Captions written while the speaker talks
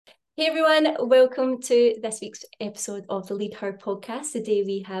Hey everyone, welcome to this week's episode of the Lead Her podcast. Today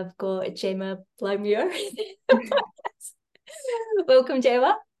we have got Gemma Blamire. Welcome,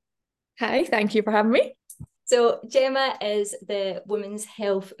 Gemma. Hi, thank you for having me. So Gemma is the women's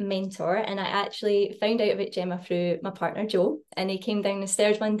health mentor, and I actually found out about Gemma through my partner Joe, and he came down the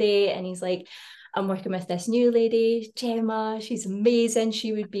stairs one day and he's like, I'm working with this new lady, Gemma. She's amazing.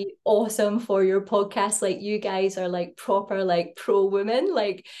 She would be awesome for your podcast. Like, you guys are like proper, like pro women.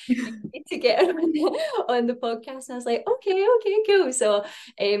 Like, you need to get her on the podcast. And I was like, okay, cool. So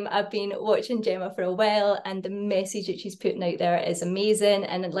I've been watching Gemma for a while, and the message that she's putting out there is amazing.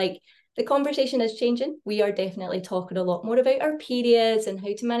 And like, the conversation is changing. We are definitely talking a lot more about our periods and how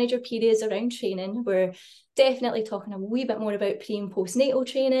to manage our periods around training. We're definitely talking a wee bit more about pre and postnatal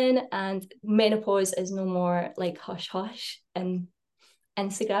training, and menopause is no more like hush hush and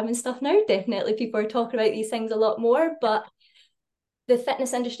Instagram and stuff now. Definitely people are talking about these things a lot more, but the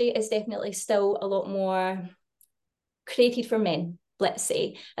fitness industry is definitely still a lot more created for men, let's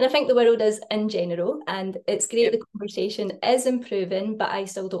say. And I think the world is in general, and it's great the conversation is improving, but I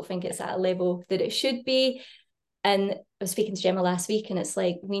still don't think it's at a level that it should be. And I was speaking to Gemma last week, and it's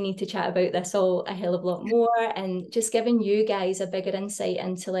like, we need to chat about this all a hell of a lot more, and just giving you guys a bigger insight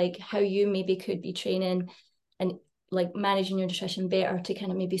into like how you maybe could be training and like managing your nutrition better to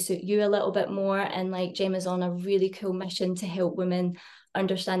kind of maybe suit you a little bit more. And like, Gemma's on a really cool mission to help women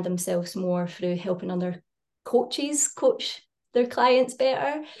understand themselves more through helping other coaches coach their clients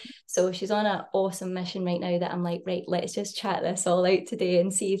better. So she's on an awesome mission right now that I'm like, right, let's just chat this all out today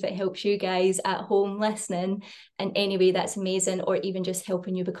and see if it helps you guys at home listening in any way. That's amazing. Or even just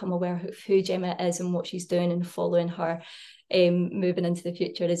helping you become aware of who Gemma is and what she's doing, and following her moving into the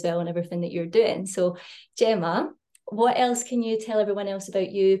future as well, and everything that you're doing. So Gemma, what else can you tell everyone else about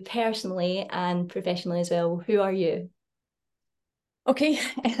you personally and professionally as well? Who are you? Okay,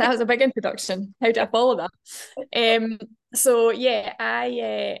 that was a big introduction. How do I follow that? So yeah,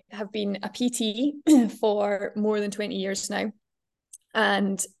 I have been a PT for more than 20 years now,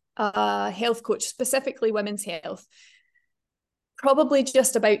 and a health coach, specifically women's health, probably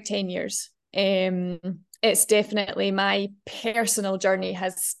just about 10 years. It's definitely, my personal journey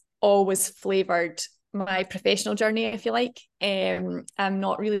has always flavored my professional journey, I feel like. I'm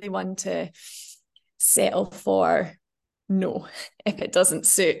not really one to settle for no if it doesn't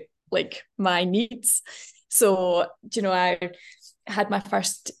suit like my needs. So, I had my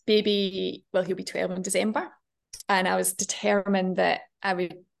first baby, well, he'll be 12 in December, and I was determined that I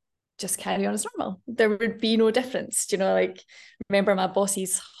would just carry on as normal. There would be no difference. Like, remember my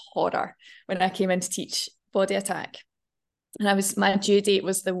boss's horror when I came in to teach body attack. And my due date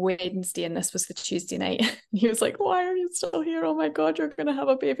was the Wednesday, and this was the Tuesday night. He was like, "Why are you still here? Oh my God, you're going to have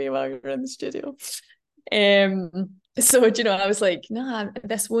a baby while you're in the studio." So, I was like, nah,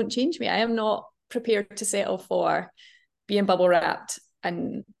 this won't change me. I am not prepared to settle for being bubble wrapped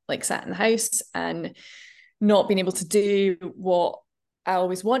and like sat in the house and not being able to do what I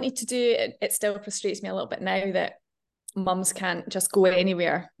always wanted to do. It still frustrates me a little bit now that mums can't just go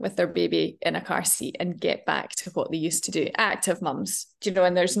anywhere with their baby in a car seat and get back to what they used to do. Active mums,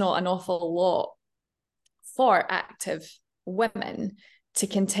 and there's not an awful lot for active women to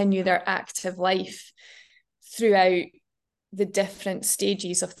continue their active life throughout the different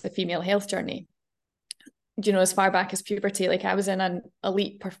stages of the female health journey. As far back as puberty, like I was in an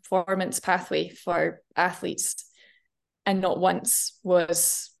elite performance pathway for athletes, and not once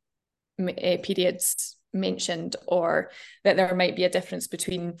was periods mentioned, or that there might be a difference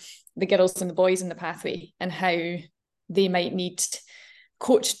between the girls and the boys in the pathway and how they might need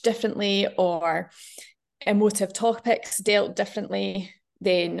coached differently, or emotive topics dealt differently.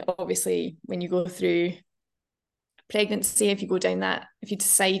 Then obviously when you go through pregnancy, if you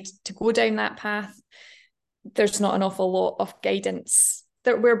decide to go down that path, there's not an awful lot of guidance.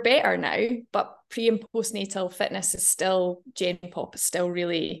 That we're better now, but pre and postnatal fitness is still gen pop, is still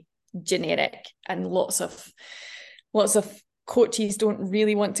really generic, and lots of coaches don't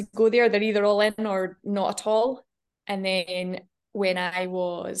really want to go there. They're either all in or not at all. And then when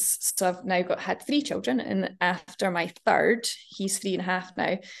so I've now had 3 children, and after my third, he's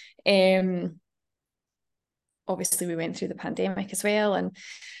 3.5 now. Obviously we went through the pandemic as well, and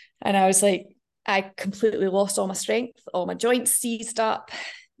I was like, I completely lost all my strength, all my joints seized up,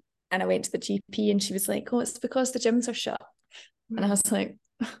 and I went to the GP, and she was like, "Oh, it's because the gyms are shut." And I was like,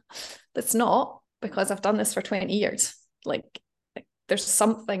 "That's not, because I've done this for 20 years. Like there's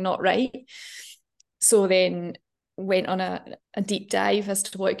something not right." So then went on a deep dive as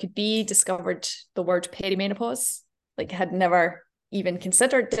to what it could be, discovered the word perimenopause. Like, had never even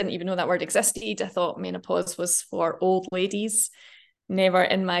considered, didn't even know that word existed. I thought menopause was for old ladies. never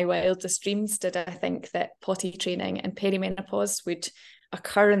in my wildest dreams did I think that potty training and perimenopause would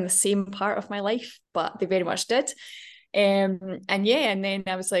occur in the same part of my life, but they very much did. And then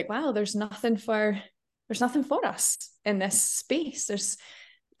I was like, wow, there's nothing for us in this space. There's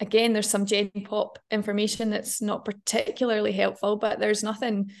some Gen Pop information that's not particularly helpful, but there's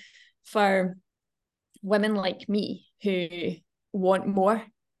nothing for women like me who want more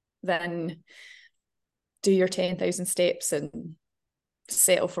than do your 10,000 steps and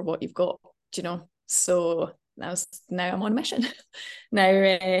settle for what you've got, So now I'm on a mission.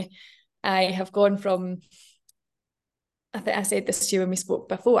 Now I have gone from, I think I said this to you when we spoke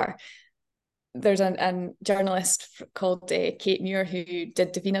before, there's a journalist called Kate Muir who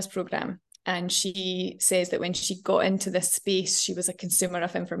did Davina's programme, and she says that when she got into this space, she was a consumer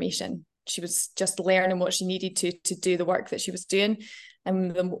of information. She was just learning what she needed to do the work that she was doing.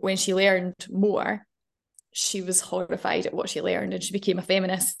 And when she learned more, she was horrified at what she learned, and she became a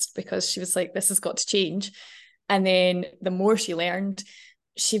feminist because she was like, this has got to change. And then the more she learned,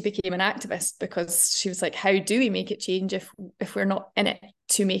 she became an activist because she was like, how do we make it change if we're not in it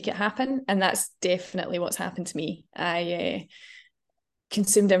to make it happen? And that's definitely what's happened to me. I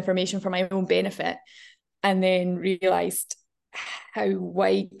consumed information for my own benefit and then realised how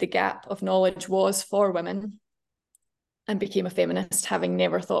wide the gap of knowledge was for women, and became a feminist, having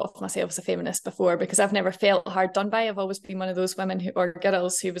never thought of myself as a feminist before, because I've never felt hard done by. I've always been one of those women or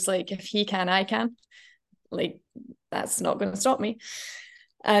girls who was like, if he can, I can. Like, that's not going to stop me.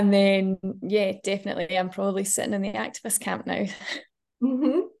 And then, yeah, definitely, I'm probably sitting in the activist camp now,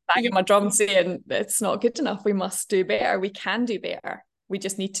 banging my drum saying it's not good enough. We must do better. We can do better. We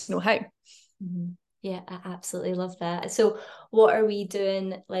just need to know how. Yeah, I absolutely love that. So what are we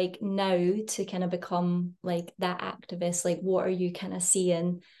doing like now to kind of become like that activist? Like, what are you kind of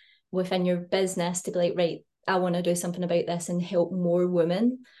seeing within your business to be like, right, I want to do something about this and help more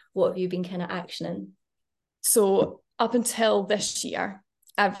women? What have you been kind of actioning? So up until this year,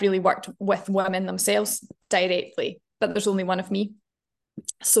 I've really worked with women themselves directly, but there's only one of me.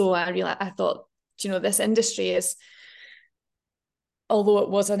 So I thought, this industry is, although it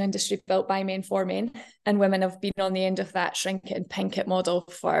was an industry built by men for men, and women have been on the end of that shrink it and pink it model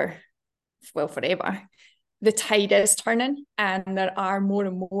for, well, forever, the tide is turning, and there are more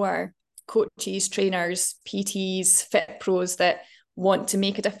and more coaches, trainers, PTs, fit pros that want to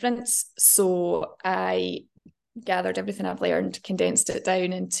make a difference. So I gathered everything I've learned, condensed it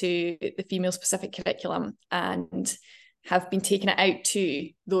down into the female specific curriculum, and have been taking it out to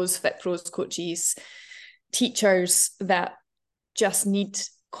those fit pros, coaches, teachers that just need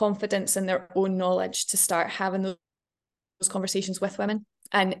confidence in their own knowledge to start having those conversations with women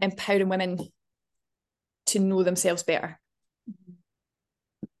and empowering women to know themselves better.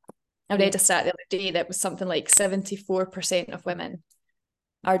 I read a stat the other day that was something like 74% of women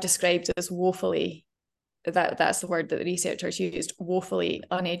are described as woefully, that's the word that the researchers used, woefully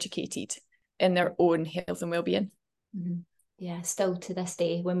uneducated in their own health and well-being. Yeah, still to this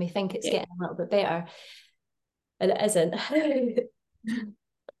day, when we think it's getting a little bit better, and it isn't.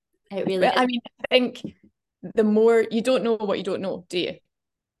 It really is. I mean, I think the more you don't know what you don't know, do you?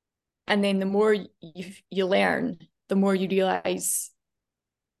 And then the more you learn, the more you realise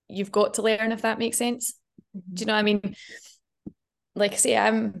you've got to learn, if that makes sense. Do you know what I mean? Like I say,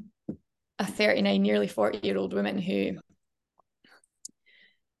 I'm a 39, nearly 40-year-old woman who,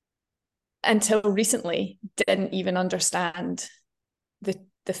 until recently, didn't even understand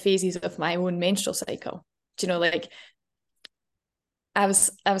the phases of my own menstrual cycle. Do you know, like, I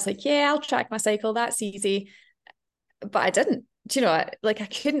was like, yeah, I'll track my cycle, that's easy. But I didn't. Do you know, I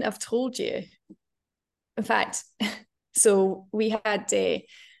couldn't have told you. In fact, so we had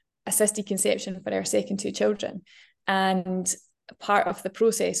assisted conception for our second two children, and part of the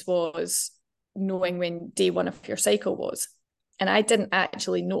process was knowing when day one of your cycle was, and I didn't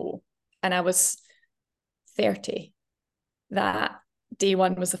actually know, and I was 30, that day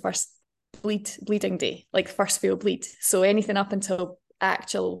one was the first bleeding day, like first full bleed. So anything up until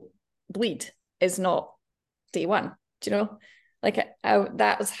actual bleed is not day one. Do you know, like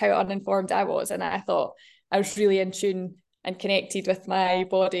that was how uninformed I was, and I thought I was really in tune and connected with my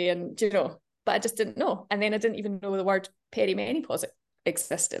body, and but I just didn't know. And then I didn't even know the word perimenopause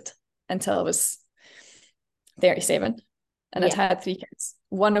existed until I was 37, and I'd had 3 kids,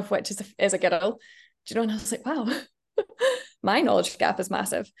 one of which is a girl. And I was like, wow, my knowledge gap is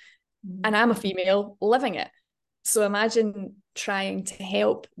massive, and I'm a female living it. So imagine trying to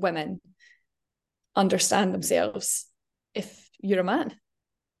help women understand themselves if you're a man.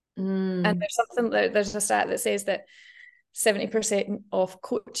 And there's a stat that says that 70% of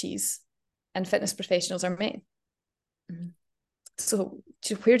coaches and fitness professionals are men. So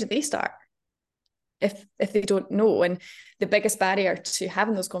where do they start if they don't know? And the biggest barrier to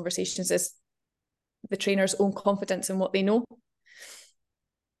having those conversations is the trainer's own confidence in what they know.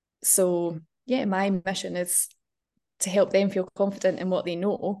 So yeah, my mission is to help them feel confident in what they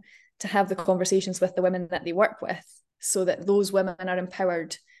know, to have the conversations with the women that they work with, so that those women are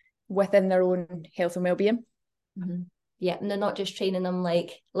empowered within their own health and well-being. Mm-hmm. Yeah, and they're not just training them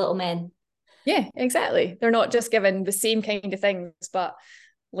like little men. Yeah, exactly. They're not just given the same kind of things, but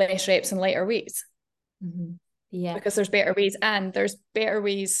less reps and lighter weights. Mm-hmm. Yeah. Because there's better ways, and there's better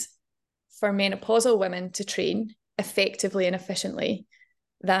ways for menopausal women to train effectively and efficiently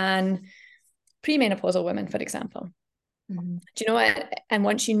than premenopausal women, for example. Mm-hmm. Do you know what? And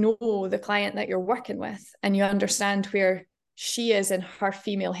once you know the client that you're working with and you understand where she is in her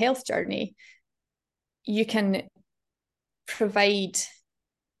female health journey, you can provide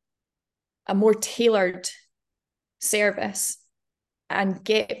a more tailored service and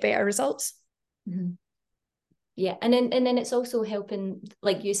get better results. Mm-hmm. Yeah, and then it's also helping,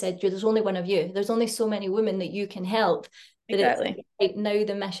 like you said, there's only one of you. There's only so many women that you can help. That Exactly. it's like now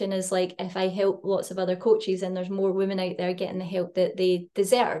the mission is like, if I help lots of other coaches, and there's more women out there getting the help that they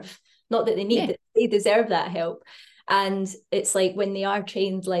deserve, not that they need, that they deserve that help. And it's like when they are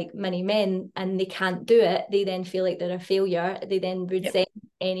trained like many men and they can't do it, they then feel like they're a failure. They then resent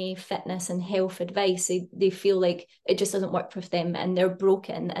any fitness and health advice. They feel like it just doesn't work for them and they're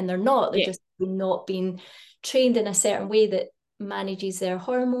broken, and they're not. They're just not being trained in a certain way that manages their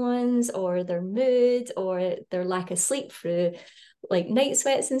hormones or their mood or their lack of sleep through like night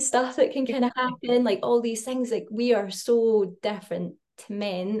sweats and stuff that can kind of happen, like all these things. Like we are so different to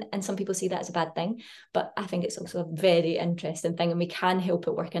men, and some people see that as a bad thing, but I think it's also a very interesting thing, and we can help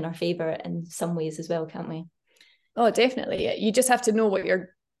it work in our favor in some ways as well, can't we? Oh, definitely. You just have to know what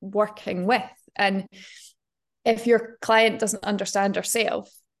you're working with, and if your client doesn't understand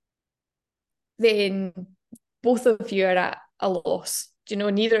herself, then both of you are at a loss. Do you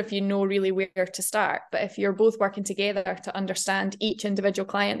know, neither of you know really where to start. But if you're both working together to understand each individual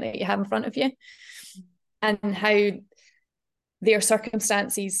client that you have in front of you and how their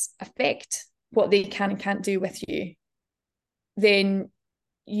circumstances affect what they can and can't do with you, then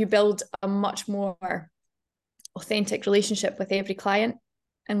you build a much more authentic relationship with every client.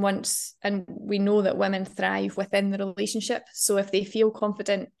 And we know that women thrive within the relationship. So if they feel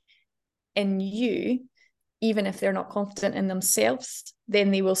confident in you, even if they're not confident in themselves, then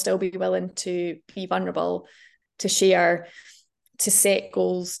they will still be willing to be vulnerable, to share, to set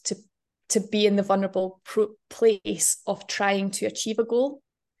goals, to be in the vulnerable place of trying to achieve a goal,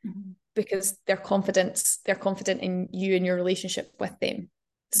 because they're confident in you and your relationship with them.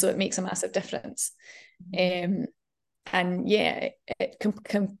 So it makes a massive difference. And yeah, it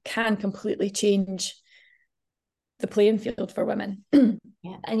can completely change the playing field for women.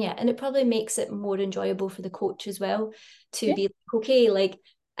 And it probably makes it more enjoyable for the coach as well to be like, okay, like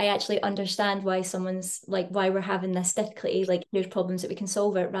I actually understand why someone's like, why we're having this difficulty, like there's problems that we can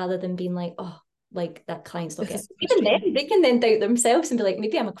solve it, rather than being like, oh, like that client's not getting. Even then they can then doubt themselves and be like,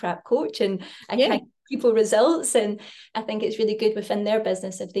 maybe I'm a crap coach and I can't give people results. And I think it's really good within their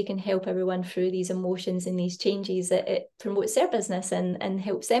business if they can help everyone through these emotions and these changes, that it promotes their business and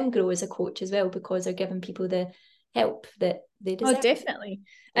helps them grow as a coach as well, because they're giving people the help that they deserve. Oh, definitely.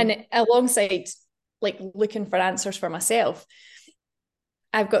 And alongside like looking for answers for myself,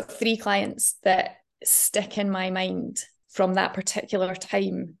 I've got 3 clients that stick in my mind from that particular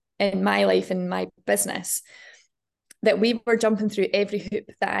time in my life and my business, that we were jumping through every hoop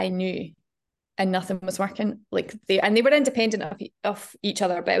that I knew and nothing was working. Like they were independent of each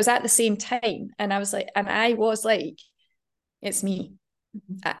other, but it was at the same time. And I was like, it's me.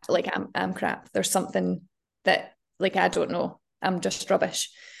 I'm crap. There's something that like, I don't know. I'm just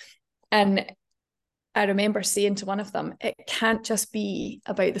rubbish. And I remember saying to one of them, it can't just be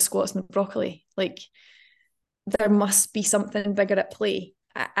about the squats and the broccoli. Like there must be something bigger at play.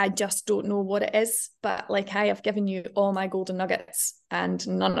 I just don't know what it is, but like I have given you all my golden nuggets and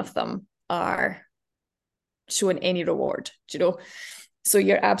none of them are showing any reward, do you know? So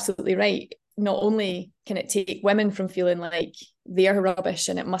you're absolutely right. Not only can it take women from feeling like they're rubbish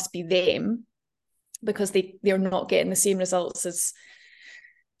and it must be them because they're not getting the same results as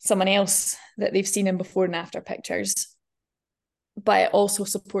someone else that they've seen in before and after pictures, but it also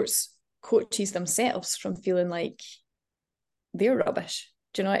supports coaches themselves from feeling like they're rubbish.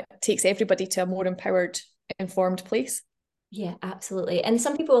 Do you know, it takes everybody to a more empowered, informed place. Yeah, absolutely. And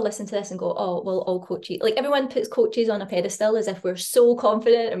some people will listen to this and go, oh, well, all coaches, like everyone puts coaches on a pedestal as if we're so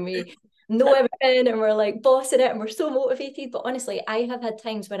confident and we know everything and we're like bossing it and we're so motivated. But honestly, I have had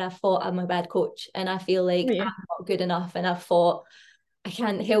times where I thought I'm a bad coach and I feel like Yeah. I'm not good enough, and I've thought I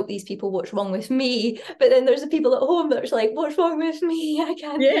can't help these people, what's wrong with me? But then there's the people at home that are like, what's wrong with me? I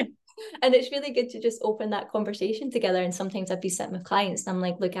can't Yeah. And it's really good to just open that conversation together. And sometimes I'd be sitting with clients and I'm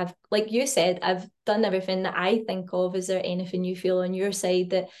like, look, I've, like you said, I've done everything that I think of. Is there anything you feel on your side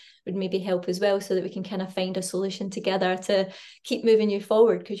that would maybe help as well, so that we can kind of find a solution together to keep moving you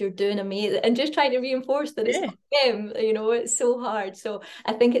forward, because you're doing amazing, and just trying to reinforce that it's Yeah. not them, it's so hard. So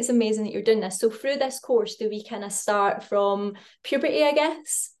I think it's amazing that you're doing this. So through this course, do we kind of start from puberty, I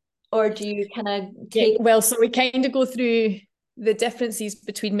guess? Or do you kind of Yeah. take... Well, so we kind of go through the differences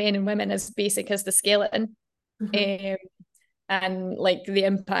between men and women as basic as the skeleton, Mhm. and like the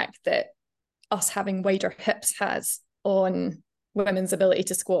impact that us having wider hips has on women's ability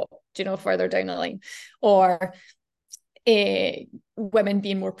to squat, further down the line, or women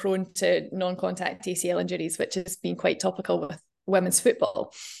being more prone to non-contact ACL injuries, which has been quite topical with women's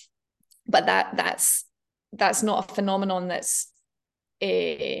football. But that's not a phenomenon that's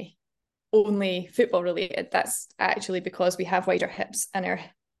only football related. That's actually because we have wider hips and our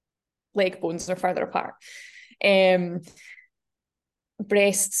leg bones are further apart.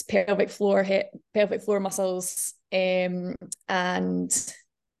 Breasts, pelvic floor muscles, and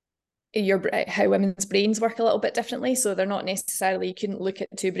how women's brains work a little bit differently. So they're not necessarily, you couldn't look at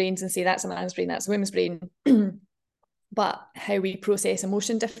two brains and say that's a man's brain, that's a woman's brain. But how we process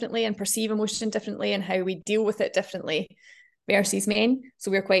emotion differently and perceive emotion differently, and how we deal with it differently versus men.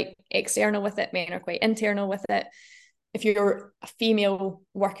 So we're quite external with it, men are quite internal with it. If you're a female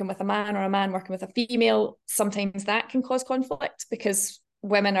working with a man or a man working with a female, sometimes that can cause conflict because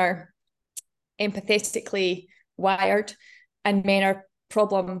women are empathetically wired and men are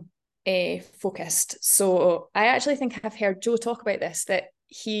problem focused. So I actually think I've heard Joe talk about this, that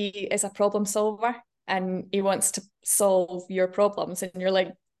he is a problem solver and he wants to solve your problems, and you're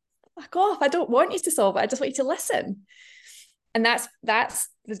like, fuck off, I don't want you to solve it, I just want you to listen. And that's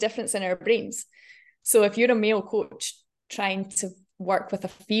the difference in our brains. So if you're a male coach trying to work with a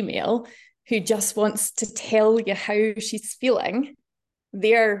female who just wants to tell you how she's feeling,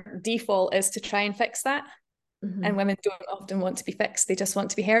 their default is to try and fix that. Mm-hmm. And women don't often want to be fixed, they just want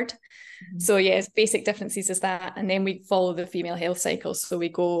to be heard. Mm-hmm. So yes, basic differences is that. And then we follow the female health cycle. So we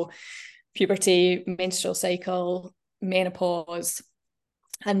go puberty, menstrual cycle, menopause,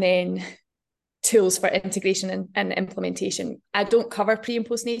 and then tools for integration and implementation. I don't cover pre and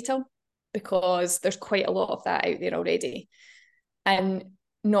postnatal because there's quite a lot of that out there already. And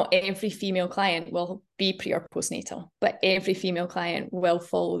not every female client will be pre or postnatal, but every female client will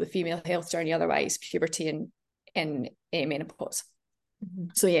follow the female health journey, otherwise puberty and menopause. Mm-hmm.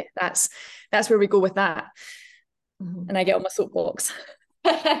 So yeah, that's where we go with that. Mm-hmm. And I get on my soapbox.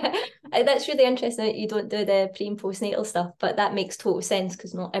 That's really interesting that you don't do the pre and postnatal stuff, but that makes total sense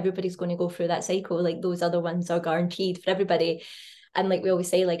because not everybody's going to go through that cycle. Like those other ones are guaranteed for everybody. And like we always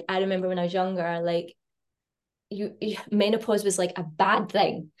say, like I remember when I was younger, like you menopause was like a bad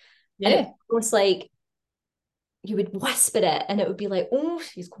thing. Yeah. And it was almost like you would whisper it and it would be like, oh,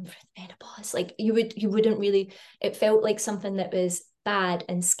 she's going for menopause. Like you wouldn't really, it felt like something that was bad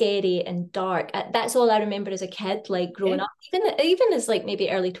and scary and dark. That's all I remember as a kid, like growing up. Even as like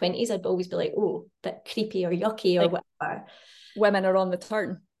maybe early 20s, I'd always be like, oh, that creepy or yucky or like, whatever. Women are on the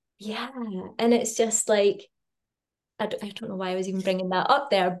turn. Yeah. And it's just like, I don't know why I was even bringing that up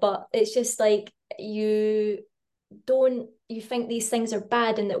there, but it's just like you think these things are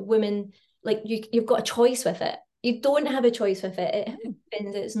bad and that women, like you've got a choice with it. You don't have a choice with it. It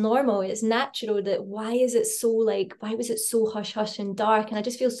happens. It's normal. It's natural. That why was it so hush hush and dark? And I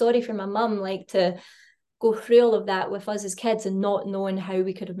just feel sorry for my mum, like to go through all of that with us as kids and not knowing how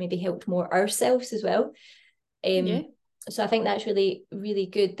we could have maybe helped more ourselves as well. So I think that's really, really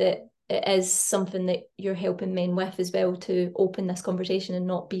good that it is something that you're helping men with as well, to open this conversation and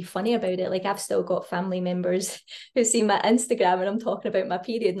not be funny about it. Like I've still got family members who see my Instagram and I'm talking about my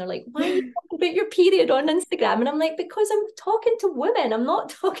period and they're like, why are you talking about your period on Instagram? And I'm like, because I'm talking to women, I'm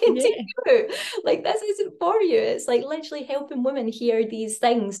not talking to you. Like this isn't for you. It's like literally helping women hear these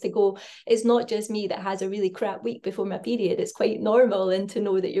things, to go, it's not just me that has a really crap week before my period. It's quite normal, and to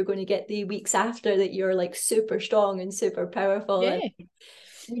know that you're going to get the weeks after that you're like super strong and super powerful.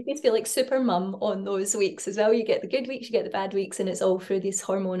 And you just feel like super mum on those weeks as well. You get the good weeks, you get the bad weeks, and it's all through this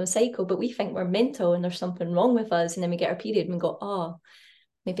hormonal cycle. But we think we're mental and there's something wrong with us, and then we get our period and we go, oh,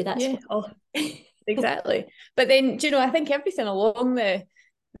 maybe that's exactly. But then, I think everything along the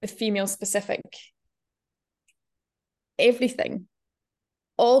female specific, everything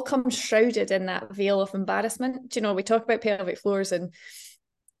all comes shrouded in that veil of embarrassment. We talk about pelvic floors and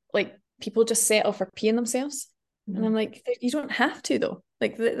like people just settle for peeing themselves. Mm-hmm. And I'm like, you don't have to though.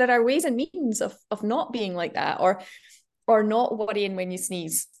 Like there are ways and means of not being like that, or not worrying when you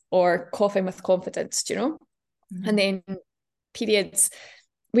sneeze, or coughing with confidence, you know? Mm-hmm. And then periods,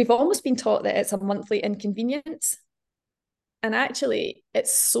 we've almost been taught that it's a monthly inconvenience. And actually,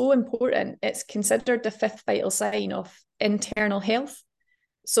 it's so important. It's considered the fifth vital sign of internal health.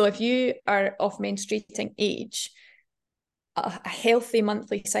 So if you are of menstruating age, a healthy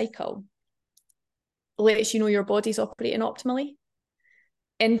monthly cycle lets you know your body's operating optimally,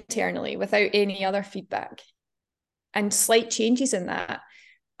 internally, without any other feedback. And slight changes in that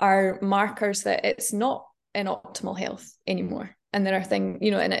are markers that it's not in optimal health anymore. And there are things,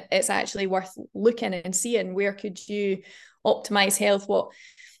 you know, and it's actually worth looking and seeing, where could you optimize health? What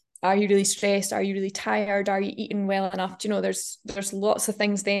are you really stressed? Are you really tired? Are you eating well enough? Do you know, there's lots of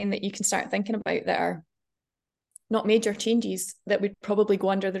things then that you can start thinking about that are not major changes that would probably go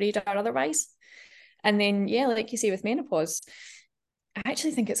under the radar otherwise. And then, yeah, like you say, with menopause, I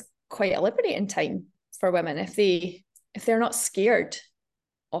actually think it's quite a liberating time for women if they're not scared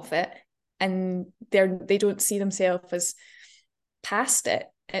of it, and they don't see themselves as past it.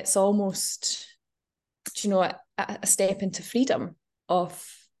 It's almost, you know, a step into freedom of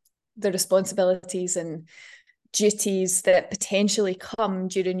the responsibilities and duties that potentially come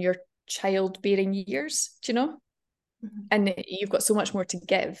during your childbearing years, do you know? Mm-hmm. And you've got so much more to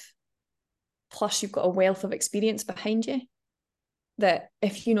give. Plus, you've got a wealth of experience behind you that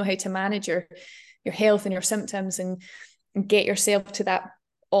if you know how to manage your health and your symptoms and get yourself to that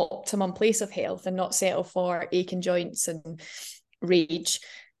optimum place of health and not settle for aching joints and rage,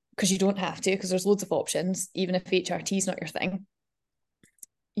 because you don't have to, because there's loads of options, even if HRT is not your thing.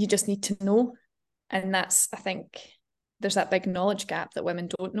 You just need to know. And that's, I think, there's that big knowledge gap that women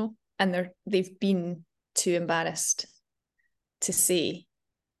don't know, and they've been too embarrassed to say,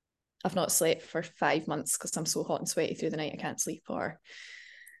 I've not slept for 5 months because I'm so hot and sweaty through the night I can't sleep. Or,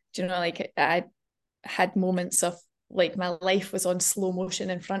 do you know, like, I had moments of like my life was on slow motion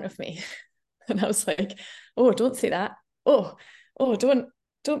in front of me, and I was like, oh, don't say that. Oh,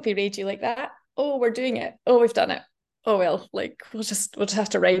 don't be ragey like that. Oh, we're doing it. Oh, we've done it. Oh well, like we'll just have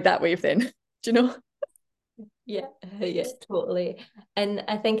to ride that wave then. Do you know? Yeah, totally. And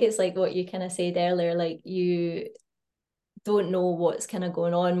I think it's like what you kind of said earlier, like you don't know what's kind of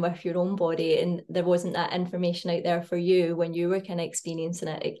going on with your own body, and there wasn't that information out there for you when you were kind of experiencing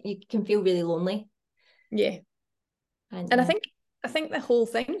it. You can feel really lonely. Yeah. And I think the whole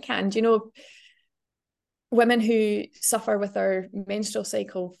thing can, you know, women who suffer with their menstrual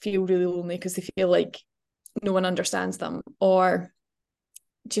cycle feel really lonely because they feel like no one understands them. Or,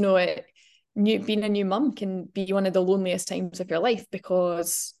 do you know, being a new mum can be one of the loneliest times of your life,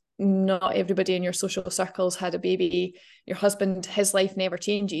 because not everybody in your social circles had a baby. Your husband, his life never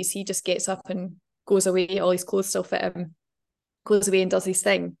changes. He just gets up and goes away. All his clothes still fit him, goes away and does his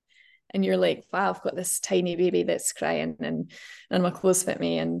thing. And you're like, wow, I've got this tiny baby that's crying, and my clothes fit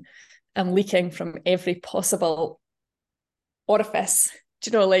me, and I'm leaking from every possible orifice,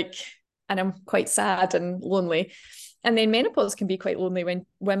 do you know, like, and I'm quite sad and lonely. And then menopause can be quite lonely when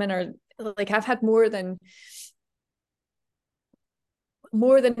women are like, I've had more than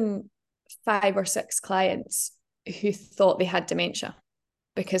 5 or 6 clients who thought they had dementia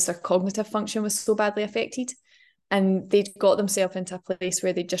because their cognitive function was so badly affected. And they'd got themselves into a place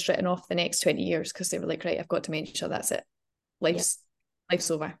where they'd just written off the next 20 years because they were like, right, I've got dementia, that's it. Life's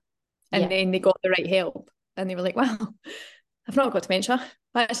over. And then they got the right help and they were like, wow, I've not got dementia.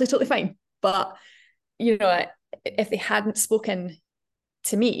 I'm actually totally fine. But, you know, if they hadn't spoken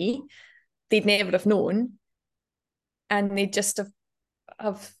to me, they'd never have known. And they'd just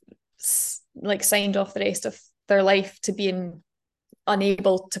have like signed off the rest of their life to being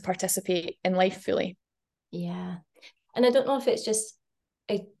unable to participate in life fully. Yeah. And I don't know if it's just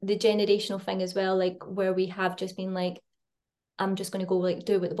the generational thing as well, like where we have just been like, I'm just going to go like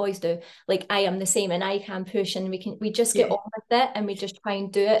do what the boys do. Like I am the same and I can push, and we just get on with it, and we just try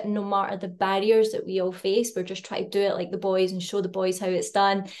and do it no matter the barriers that we all face. We're just trying to do it like the boys and show the boys how it's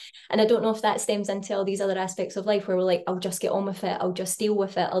done. And I don't know if that stems into all these other aspects of life where we're like, I'll just get on with it. I'll just deal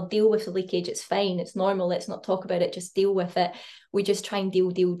with it. I'll deal with the leakage. It's fine. It's normal. Let's not talk about it. Just deal with it. We just try and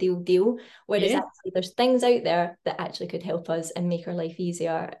deal. Whereas actually there's things out there that actually could help us and make our life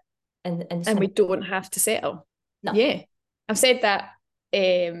easier. And we don't have to settle. No. Yeah. I've said that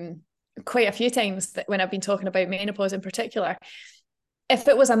quite a few times, that when I've been talking about menopause in particular. If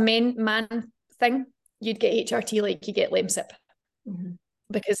it was a man thing, you'd get HRT like you get LEMSIP,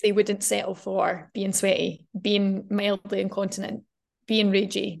 because they wouldn't settle for being sweaty, being mildly incontinent, being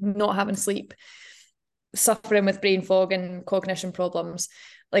ragey, not having sleep, suffering with brain fog and cognition problems.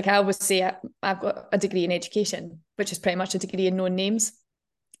 Like I always say, I've got a degree in education, which is pretty much a degree in known names.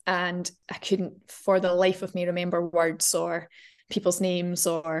 And I couldn't for the life of me remember words or people's names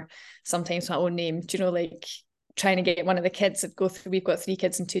or sometimes my own name. Do you know, like trying to get one of the kids, we've got 3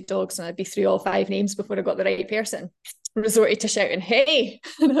 kids and 2 dogs, and I'd be through all 5 names before I got the right person. Resorted to shouting, "Hey!"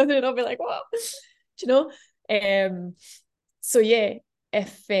 and then I'll be like, "What?" Do you know? So yeah,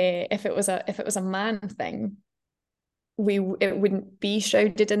 if it was a man thing, it wouldn't be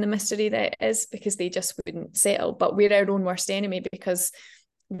shrouded in the mystery that it is, because they just wouldn't settle. But we're our own worst enemy because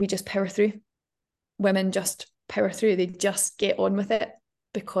we just power through. Women just power through. They just get on with it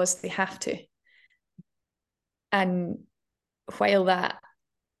because they have to. And while that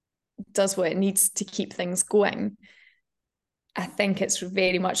does what it needs to keep things going, I think it's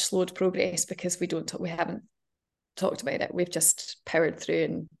very much slowed progress because we haven't talked about it. We've just powered through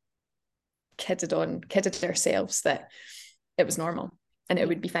and kidded ourselves that it was normal and it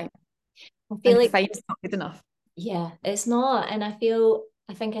would be fine. I feel like fine's not good enough. Yeah, it's not. And I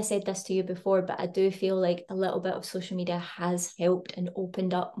think I said this to you before, but I do feel like a little bit of social media has helped and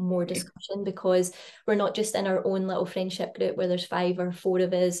opened up more discussion, because we're not just in our own little friendship group where there's 5 or 4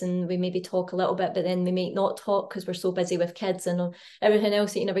 of us and we maybe talk a little bit, but then we may not talk because we're so busy with kids and everything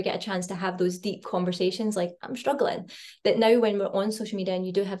else that you never get a chance to have those deep conversations. Like, I'm struggling. That now when we're on social media and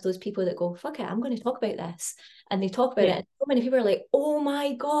you do have those people that go, fuck it, I'm going to talk about this. And they talk about it. And so many people are like, oh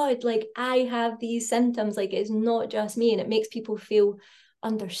my God, like I have these symptoms. Like, it's not just me. And it makes people feel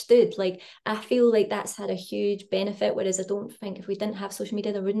understood. Like, I feel like that's had a huge benefit, whereas I don't think if we didn't have social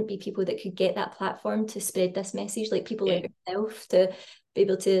media, there wouldn't be people that could get that platform to spread this message, like people like yourself, to be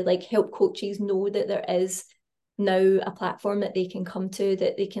able to like help coaches know that there is now a platform that they can come to,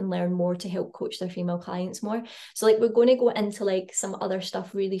 that they can learn more to help coach their female clients more. So like, we're going to go into like some other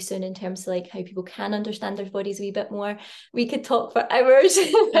stuff really soon in terms of like how people can understand their bodies a wee bit more. We could talk for hours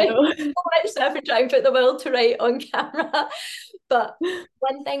like, so much stuff and try and put the world to right on camera. But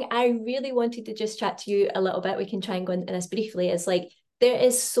one thing I really wanted to just chat to you a little bit, we can try and go into this briefly, is like, there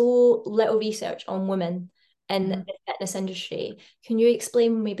is so little research on women in the fitness industry. Can you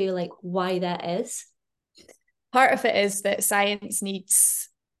explain maybe like why that is? Part of it is that science needs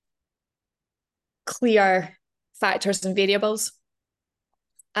clear factors and variables,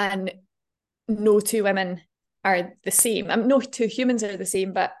 and no 2 women are the same. No 2 humans are the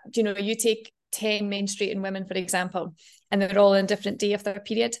same, but you know, you take 10 menstruating women, for example, and they're all on a different day of their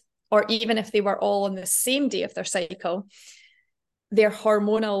period, or even if they were all on the same day of their cycle, their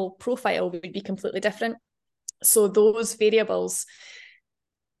hormonal profile would be completely different. So those variables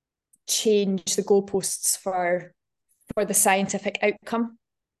change the goalposts for the scientific outcome.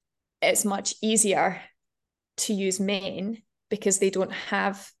 It's much easier to use men because they don't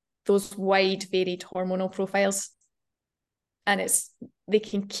have those wide varied hormonal profiles, and they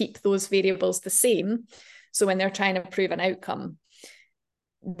can keep those variables the same. So when they're trying to prove an outcome,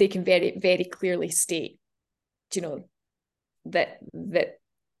 they can very, very clearly state, you know, that the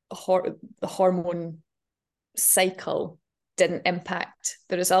hormone cycle didn't impact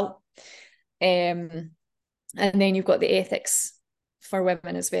the result. And then you've got the ethics for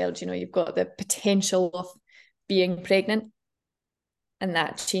women as well. You know, you've got the potential of being pregnant, and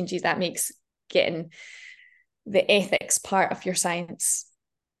that makes getting the ethics part of your science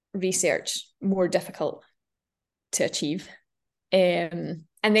research more difficult to achieve. And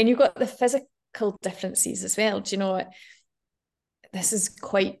then you've got the physical differences as well. Do you know what? This is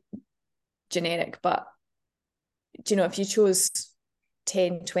quite generic, but do you know, if you chose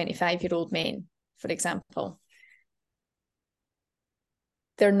 10, 25-year-old men, for example,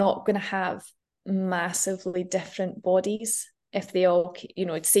 they're not going to have massively different bodies if they all, you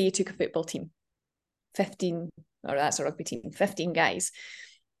know, say you took a football team, 15, or that's a rugby team, 15 guys,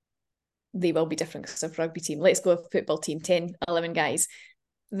 they will be different because of rugby team. Let's go a football team, 10, 11 guys.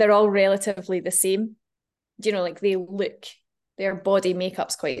 They're all relatively the same. You know, like their body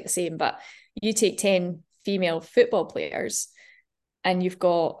makeup's quite the same, but you take 10 female football players and you've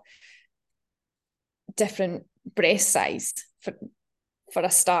got different breast size for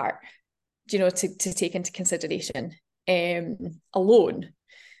a start, you know, to take into consideration alone.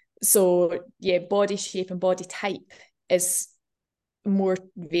 So yeah, body shape and body type is more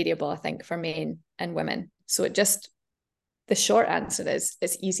variable, I think, for men and women. So the short answer is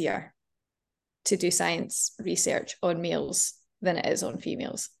it's easier to do science research on males than it is on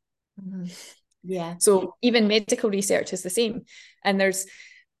females. Mm-hmm. Yeah. So even medical research is the same. And there's,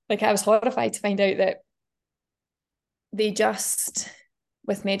 like, I was horrified to find out that they just,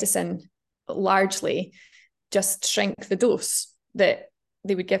 with medicine, largely just shrink the dose that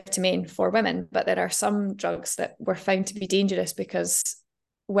they would give to men for women. But there are some drugs that were found to be dangerous because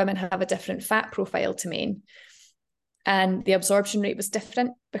women have a different fat profile to men, and the absorption rate was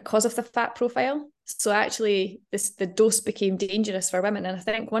different because of the fat profile. So actually the dose became dangerous for women. And I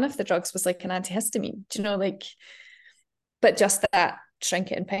think one of the drugs was like an antihistamine, do you know, like, but just that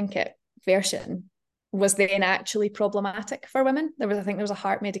shrink it and pink it version was then actually problematic for women. I think there was a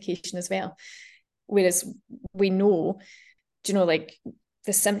heart medication as well. Whereas we know, do you know, like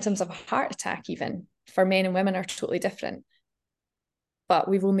the symptoms of a heart attack even for men and women are totally different. But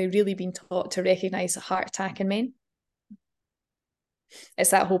we've only really been taught to recognise a heart attack in men. It's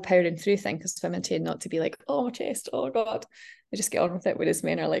that whole powering through thing, because women tend not to be like, oh, my chest, oh God. They just get on with it, whereas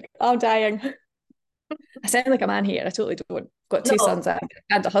men are like, I'm dying. I sound like a man here. I totally don't. Got two sons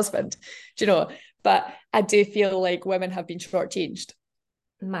and a husband, do you know? But I do feel like women have been shortchanged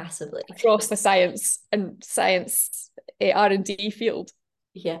massively across the science R&D field.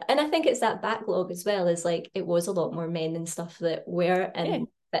 Yeah, and I think it's that backlog as well, is like it was a lot more men and stuff that were in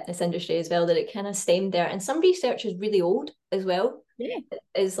fitness industry as well, that it kind of stemmed there. And some research is really old as well. Yeah.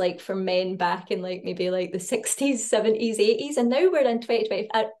 Is like for men back in like maybe like the 60s, 70s, 80s. And now we're in 2020.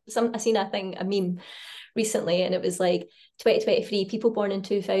 I seen a meme recently, and it was like 2023, people born in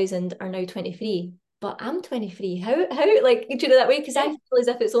 2000 are now 23. But I'm 23. How like, do you know that way? Because I feel as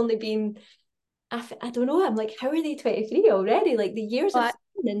if it's only been I don't know. I'm like, how are they 23 already? Like the years of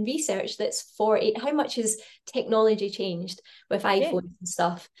in research that's 40. How much has technology changed with iPhones and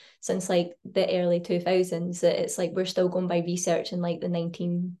stuff since like the early 2000s? That it's like we're still going by research in like the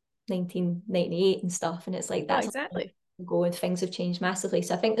 1998 and stuff. And it's like that's exactly go, and things have changed massively.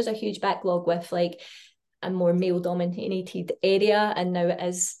 So I think there's a huge backlog with like a more male dominated area, and now it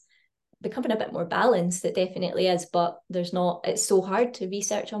is becoming a bit more balanced. It definitely is, but it's so hard to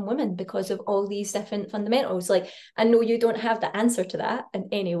research on women because of all these different fundamentals. Like, I know you don't have the answer to that in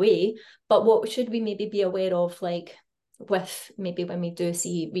any way, but what should we maybe be aware of, like with maybe when we do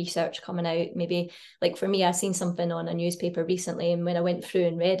see research coming out, maybe like for me, I seen something on a newspaper recently, and when I went through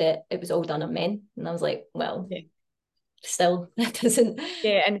and read it, it was all done on men, and I was like, well, still that doesn't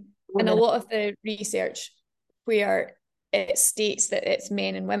and a lot of the research where it states that it's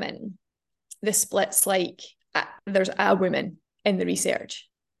men and women, the split's like there's a woman in the research,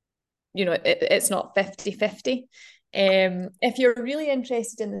 you know, it's not 50-50. If you're really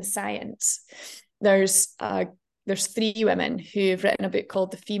interested in the science, there's 3 women who've written a book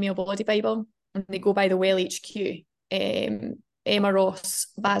called The Female Body Bible, and they go by the Well HQ, Emma Ross,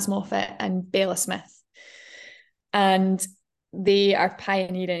 Baz Moffat and Bella Smith, and they are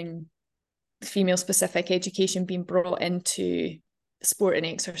pioneering female specific education being brought into sport and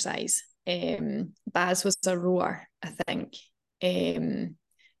exercise. Baz was a rower, I think, and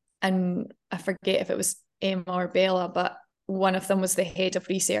I forget if it was Emma or Bella, but one of them was the head of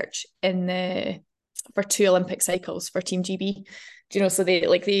research for 2 Olympic cycles for Team GB. Do you know? So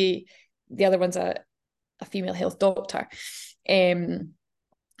the other one's a female health doctor, and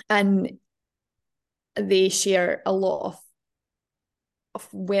they share a lot of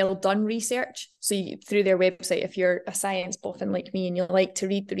well done research. So through their website, if you're a science boffin like me and you like to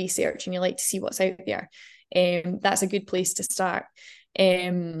read the research and you like to see what's out there, that's a good place to start.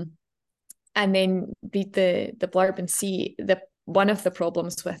 And then read the blurb and see one of the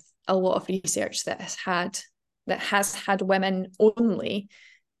problems with a lot of research that has had women only,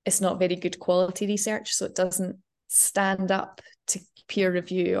 it's not very good quality research, so it doesn't stand up to peer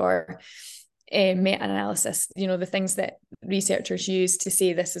review or meta-analysis, you know, the things that researchers use to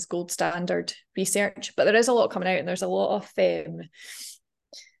say this is gold standard research. But there is a lot coming out, and there's a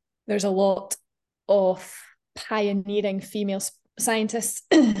lot of pioneering female scientists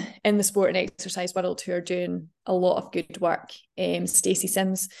in the sport and exercise world who are doing a lot of good work. Stacey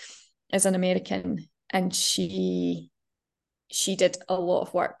Sims is an American, and she did a lot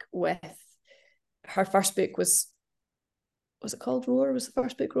of work with her first book was it called Roar? Was the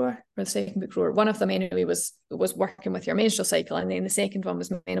first book Roar or the second book Roar? One of them anyway was working with your menstrual cycle, and then the second one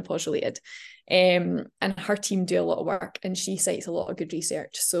was menopause related. And her team do a lot of work, and she cites a lot of good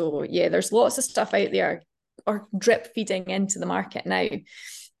research. So yeah, there's lots of stuff out there or drip feeding into the market now.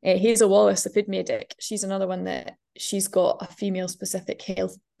 Hazel Wallace, the food medic, she's another one that she's got a female specific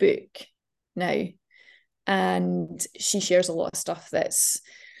health book now, and she shares a lot of stuff that's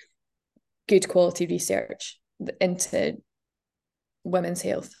good quality research into women's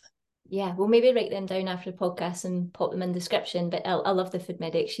health. Yeah, we'll maybe write them down after the podcast and pop them in the description. But I love the food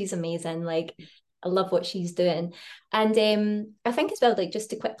medic. She's amazing. Like, I love what she's doing. And I think as well, like, just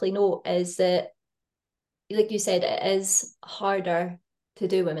to quickly note is that, like you said, it is harder to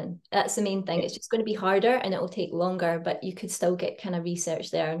do women. That's the main thing. It's just going to be harder and it will take longer, but you could still get kind of research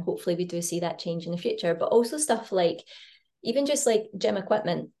there, and hopefully we do see that change in the future. But also stuff like even just like gym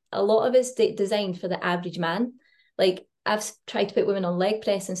equipment, a lot of it's designed for the average man. Like I've tried to put women on leg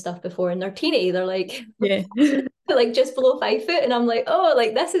press and stuff before, and they're teeny. They're like, Yeah. like just below 5 foot, and I'm like, oh,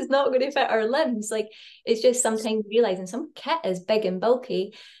 like this is not going to fit our limbs. Like it's just sometimes realizing some kit is big and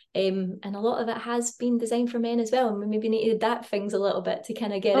bulky, and a lot of it has been designed for men as well, and we maybe need to adapt things a little bit to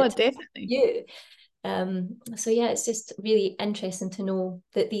kind of get Oh, it to definitely. you. So yeah, it's just really interesting to know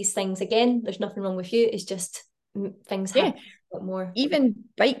that these things, again, there's nothing wrong with you, it's just things Yeah. happen a bit more. Even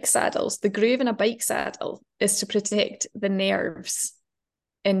bike saddles, the groove in a bike saddle is to protect the nerves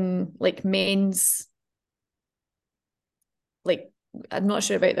in like men's, like, I'm not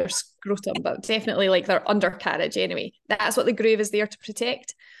sure about their scrotum, but definitely like their undercarriage anyway. That's what the groove is there to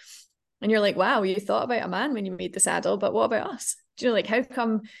protect. And you're like, wow, you thought about a man when you made the saddle, but what about us? Do you know, like, how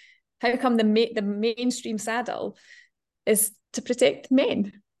come the mainstream saddle is to protect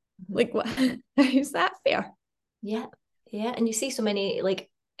men? Like, what? Is that fair? Yeah, yeah, and you see so many like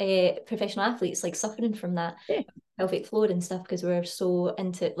professional athletes like suffering from that Yeah. pelvic floor and stuff because we're so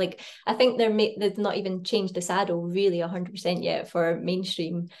into, like, I think they've not even changed the saddle really 100% yet for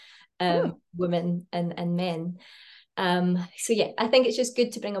mainstream Oh, women and men. So yeah, I think it's just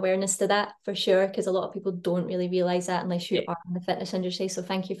good to bring awareness to that for sure, because a lot of people don't really realize that unless you yeah. are in the fitness industry. So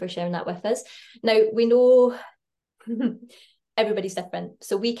thank you for sharing that with us. Now we know everybody's different,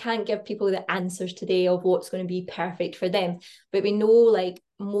 so we can't give people the answers today of what's going to be perfect for them, but we know like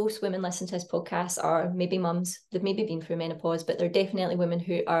most women listen to this podcast are maybe mums, they've maybe been through menopause, but they're definitely women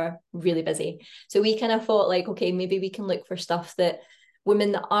who are really busy. So we kind of thought like, okay, maybe we can look for stuff that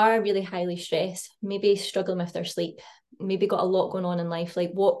women that are really highly stressed, maybe struggling with their sleep, maybe got a lot going on in life,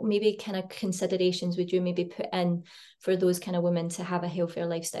 like what maybe kind of considerations would you maybe put in for those kind of women to have a healthier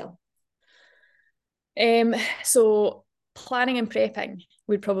lifestyle? Um, so planning and prepping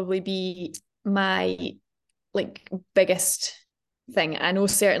would probably be my like biggest thing. I know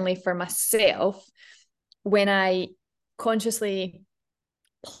certainly for myself, when I consciously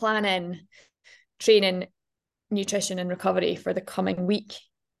plan in training, nutrition, and recovery for the coming week,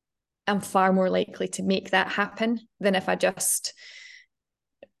 I'm far more likely to make that happen than if I just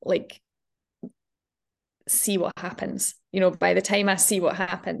like see what happens. You know, by the time I see what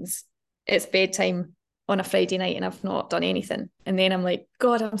happens, it's bedtime on a Friday night and I've not done anything. And then I'm like,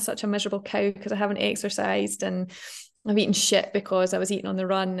 God, I'm such a miserable cow because I haven't exercised and I've eaten shit because I was eating on the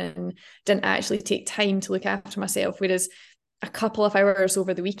run and didn't actually take time to look after myself. Whereas a couple of hours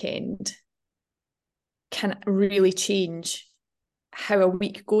over the weekend can really change how a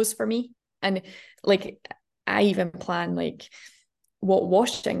week goes for me. And like, I even plan like what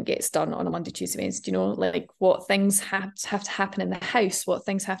washing gets done on a Monday, Tuesday, Wednesday, you know, like what things have to happen in the house, what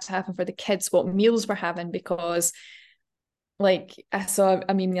things have to happen for the kids, what meals we're having, because like I saw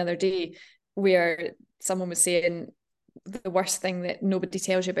a meme the other day where someone was saying the worst thing that nobody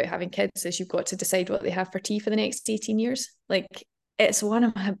tells you about having kids is you've got to decide what they have for tea for the next 18 years. Like it's one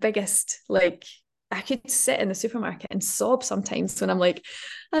of my biggest, like I could sit in the supermarket and sob sometimes when I'm like,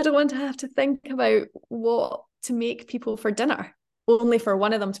 I don't want to have to think about what to make people for dinner, only for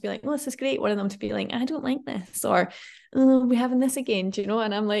one of them to be like, oh, this is great. One of them to be like, I don't like this, or oh, we're having this again, do you know?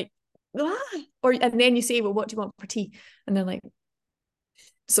 And I'm like, ah. Or and then you say, well, what do you want for tea? And they're like,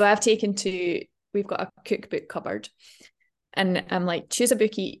 so we've got a cookbook cupboard, and I'm like, choose a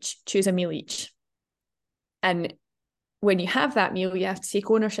book each, choose a meal each. And when you have that meal, you have to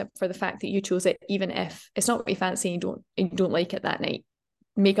take ownership for the fact that you chose it, even if it's not what you fancy and you don't like it that night.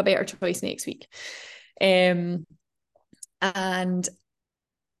 Make a better choice next week. And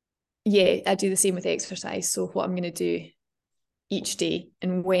yeah, I do the same with exercise. So what I'm going to do each day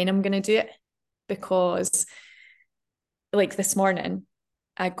and when I'm going to do it, because like this morning,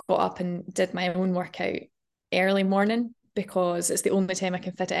 I got up and did my own workout early morning because it's the only time I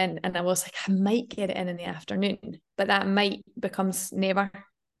can fit it in. And I was like, I might get it in the afternoon, but that might becomes never,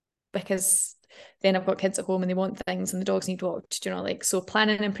 because then I've got kids at home and they want things and the dogs need walked, you know, like, so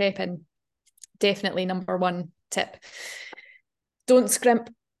planning and prepping, definitely number one tip. Don't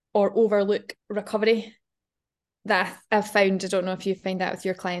scrimp or overlook recovery. That I've found, I don't know if you find that with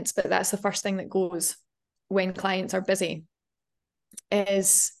your clients, but that's the first thing that goes when clients are busy,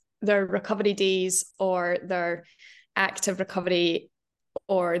 is their recovery days or their active recovery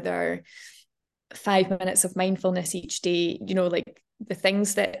or their 5 minutes of mindfulness each day, you know, like the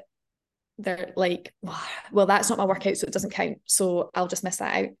things that they're like, well, that's not my workout, so it doesn't count, so I'll just miss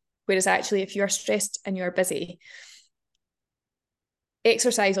that out. Whereas actually, if you're stressed and you're busy,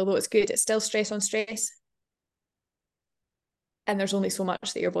 exercise, although it's good, it's still stress on stress. And there's only so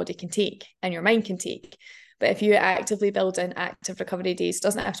much that your body can take and your mind can take. But if you actively build in active recovery days,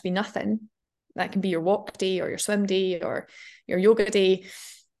 doesn't have to be nothing, That can be your walk day or your swim day or your yoga day,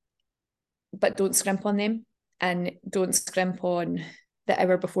 but don't scrimp on them, and don't scrimp on the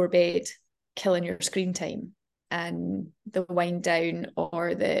hour before bed, killing your screen time and the wind down,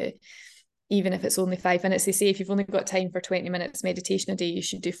 or the, even if it's only 5 minutes, they say if you've only got time for 20 minutes meditation a day, you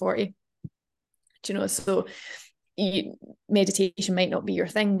should do 40. Do you know? So meditation might not be your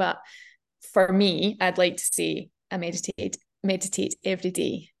thing, but for me, I'd like to say I meditate every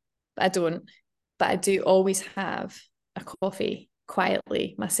day, but I don't. But I do always have a coffee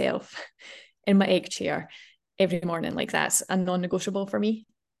quietly myself in my egg chair every morning. Like, that's a non-negotiable for me.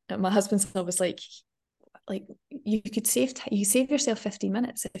 And my husband's always like you could save you save yourself 15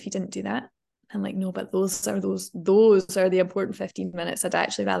 minutes if you didn't do that. I'm like, no, but those are the important 15 minutes. I'd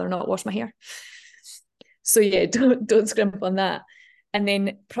actually rather not wash my hair. So yeah, don't scrimp on that. And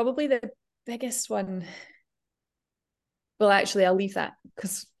then probably the biggest one, well, actually, I'll leave that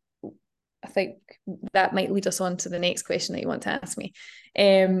because I think that might lead us on to the next question that you want to ask me.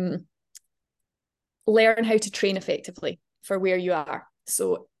 Learn how to train effectively for where you are.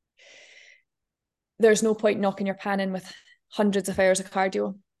 So there's no point knocking your pan in with hundreds of hours of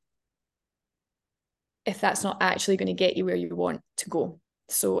cardio if that's not actually going to get you where you want to go.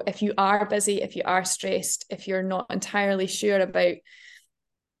 So if you are busy, if you are stressed, if you're not entirely sure about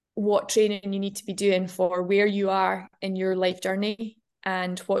what training you need to be doing for where you are in your life journey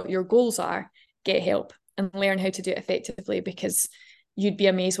and what your goals are, get help and learn how to do it effectively, because you'd be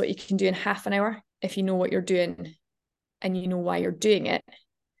amazed what you can do in half an hour if you know what you're doing and you know why you're doing it,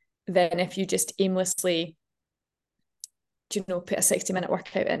 than if you just aimlessly, put a 60-minute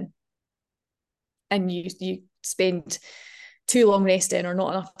workout in and you spend too long resting or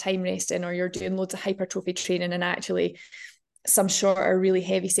not enough time resting, or you're doing loads of hypertrophy training and actually some shorter, really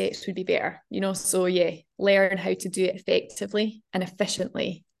heavy sets would be better, So yeah, learn how to do it effectively and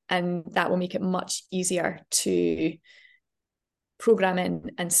efficiently, and that will make it much easier to program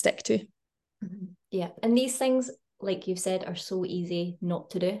in and stick to. Yeah, and these things, like you've said, are so easy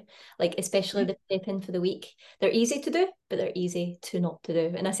not to do. Like, especially the prep in for the week, they're easy to do, but they're easy to not to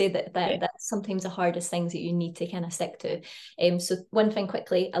do. And I say that's sometimes the hardest things that you need to kind of stick to. So one thing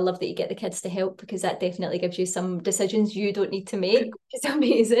quickly, I love that you get the kids to help, because that definitely gives you some decisions you don't need to make, which is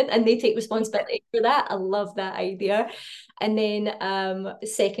amazing, and they take responsibility for that. I love that idea. And then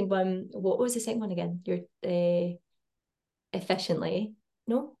second one, what was the second one again? Your efficiently.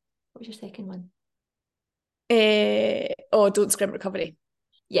 No, what was your second one? Don't scrimp recovery.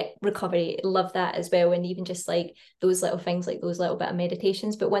 Yeah, recovery, love that as well. And even just like those little things, like those little bit of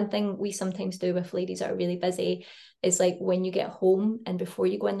meditations. But one thing we sometimes do with ladies that are really busy is, like, when you get home and before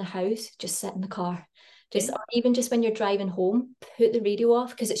you go in the house, just sit in the car. Or even just when you're driving home, put the radio off,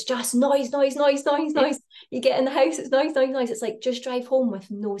 because it's just noise. You get in the house, it's noise. It's like, just drive home with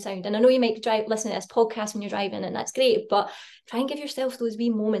no sound. And I know you might be listening to this podcast when you're driving, and that's great, but try and give yourself those wee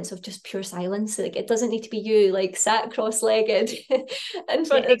moments of just pure silence. Like, it doesn't need to be you like sat cross-legged in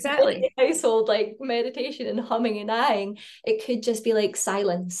front of the household, like meditation and humming and eyeing. It could just be like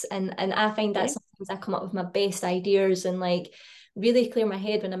silence. And I find that sometimes I come up with my best ideas and like really clear my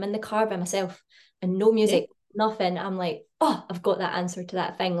head when I'm in the car by myself and no music, nothing. I'm like, oh, I've got that answer to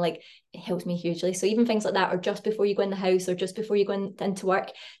that thing. Like, it helps me hugely. So even things like that, or just before you go in the house, or just before you go into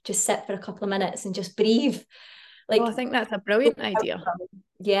work, just sit for a couple of minutes and just breathe. Like, I think that's a brilliant idea.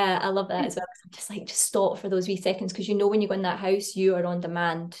 Yeah, I love that as well. Just stop for those wee seconds, because when you go in that house, you are on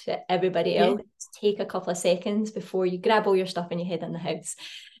demand to everybody else. Take a couple of seconds before you grab all your stuff and you head in the house.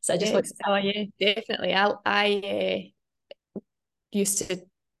 So I just want to... Oh yeah, definitely. I used to...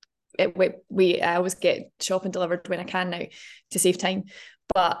 I always get shopping delivered when I can now to save time,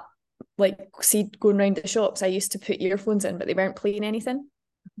 but like, see, going around the shops, I used to put earphones in, but they weren't playing anything,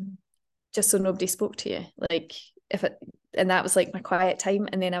 just so nobody spoke to you. Like, and that was like my quiet time,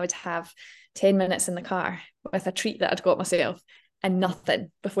 and then I would have 10 minutes in the car with a treat that I'd got myself and nothing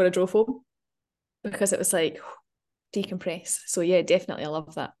before I drove home, because it was like, decompress. So yeah, definitely, I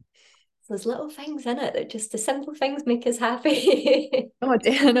love that. There's little things in it that just, the simple things make us happy. Oh,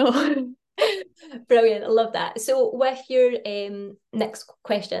 I know. Brilliant, I love that. So with your next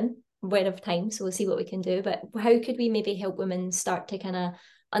question, we're out of time, so we'll see what we can do, but how could we maybe help women start to kind of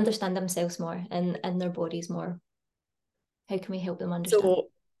understand themselves more and their bodies more? How can we help them understand? So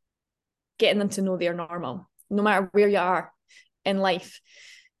getting them to know they're normal, no matter where you are in life.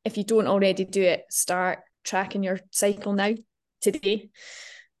 If you don't already do it, start tracking your cycle now, today,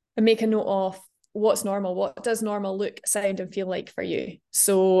 and make a note of what's normal. What does normal look, sound, and feel like for you?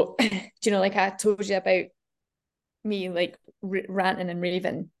 So, like I told you about me, like ranting and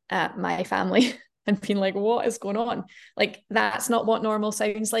raving at my family and being like, what is going on? Like, that's not what normal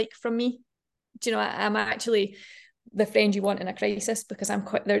sounds like from me. Do you know, I'm actually the friend you want in a crisis, because I'm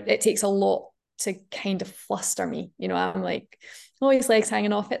quite there. It takes a lot to kind of fluster me. You know, I'm like, oh, his legs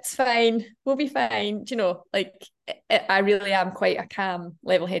hanging off. It's fine. We'll be fine. Do you know, like I really am quite a calm,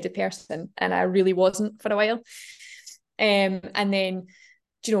 level-headed person, and I really wasn't for a while. And then,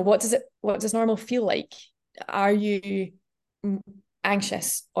 do you know, what does normal feel like? Are you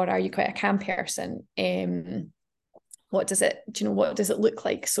anxious, or are you quite a calm person? What does it look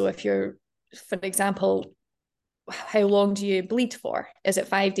like? So if you're, for example, how long do you bleed for? Is it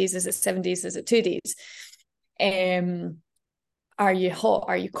 5 days? Is it 7 days? Is it 2 days? Are you hot?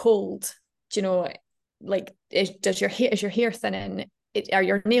 Are you cold? Do you know, like, is your hair thinning? Are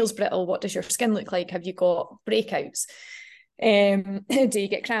your nails brittle? What does your skin look like? Have you got breakouts? Do you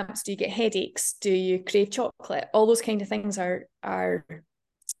get cramps? Do you get headaches? Do you crave chocolate? All those kind of things are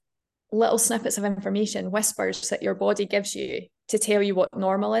little snippets of information, whispers that your body gives you to tell you what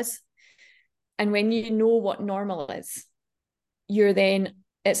normal is. And when you know what normal is,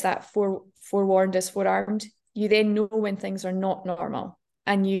 it's that forewarned is forearmed. You then know when things are not normal,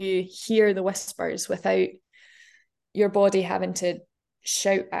 and you hear the whispers without your body having to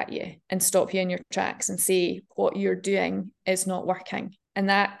shout at you and stop you in your tracks and say what you're doing is not working. And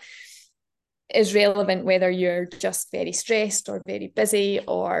that is relevant whether you're just very stressed or very busy,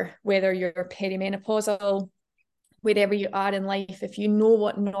 or whether you're perimenopausal, wherever you are in life. If you know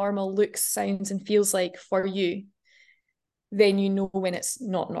what normal looks, sounds, and feels like for you, then you know when it's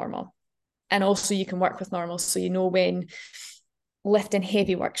not normal. And also you can work with normal. So you know when lifting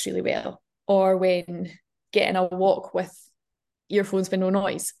heavy works really well, or when getting a walk with earphones with no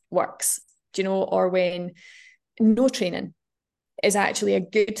noise works, do you know, or when no training is actually a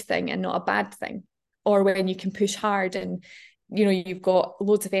good thing and not a bad thing, or when you can push hard and, you know, you've got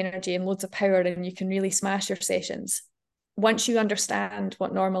loads of energy and loads of power and you can really smash your sessions. Once you understand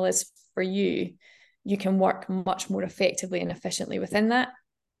what normal is for you, you can work much more effectively and efficiently within that.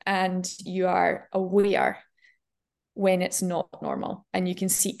 And you are aware when it's not normal, and you can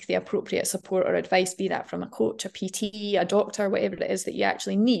seek the appropriate support or advice, be that from a coach, a PT, a doctor, whatever it is that you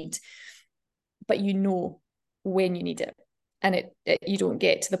actually need. But you know when you need it. And you don't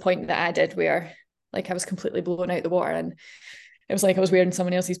get to the point that I did where, like, I was completely blown out the water and it was like I was wearing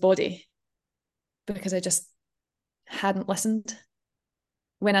someone else's body, because I just hadn't listened.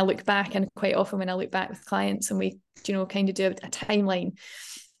 When I look back, and quite often when I look back with clients and we, you know, kind of do a timeline,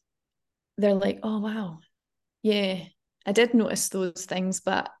 they're like, oh, wow, yeah, I did notice those things,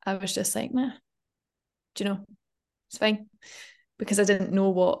 but I was just like, nah, do you know, it's fine, because I didn't know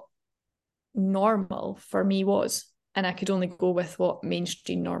what normal for me was. And I could only go with what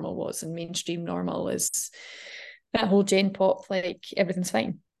mainstream normal was. And mainstream normal is that whole Gen Pop, like, everything's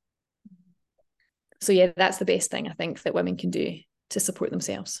fine. So yeah, that's the best thing I think that women can do to support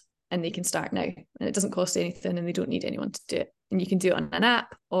themselves. And they can start now. And it doesn't cost anything, and they don't need anyone to do it. And you can do it on an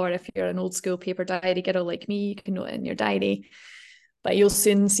app, or if you're an old school paper diary girl like me, you can note it in your diary. But you'll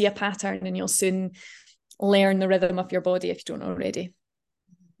soon see a pattern, and you'll soon learn the rhythm of your body if you don't already.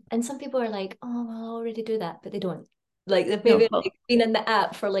 And some people are like, oh, well, I already do that, but they don't. Like, they've maybe like been in the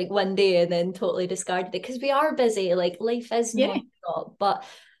app for like one day and then totally discarded it, because we are busy. Like, life is non-stop. But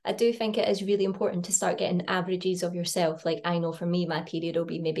I do think it is really important to start getting averages of yourself. Like, I know for me, my period will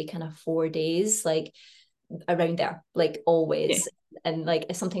be maybe kind of 4 days, like around there, like always. And like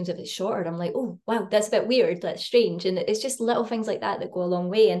sometimes if it's shorter, I'm like, oh wow, that's a bit weird, that's strange. And it's just little things like that that go a long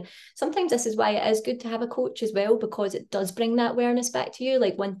way. And sometimes this is why it is good to have a coach as well, because it does bring that awareness back to you.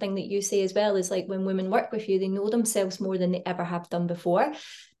 Like, one thing that you say as well is, like, when women work with you, they know themselves more than they ever have done before.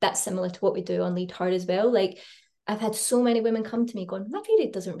 That's similar to what we do on Lead Hard as well. Like, I've had so many women come to me going, my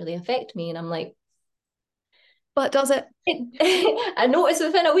period doesn't really affect me. And I'm like, but does it? I notice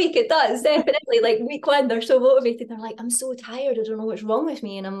within a week it does, definitely. Like, week one, they're so motivated. They're like, I'm so tired. I don't know what's wrong with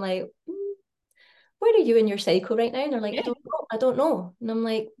me. And I'm like, where are you in your cycle right now? And they're like, I don't know. And I'm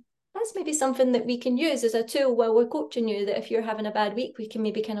like, that's maybe something that we can use as a tool while we're coaching you, that if you're having a bad week, we can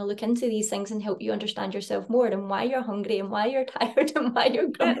maybe kind of look into these things and help you understand yourself more, and why you're hungry and why you're tired and why you're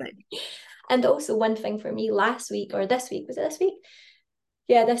grumpy. And also, one thing for me last week, or this week, was it this week?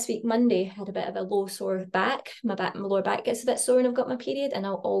 Yeah, this week, Monday, I had a bit of a low sore back. My lower back gets a bit sore when I've got my period, and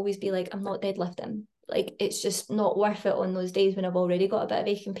I'll always be like, I'm not deadlifting. Like, it's just not worth it on those days when I've already got a bit of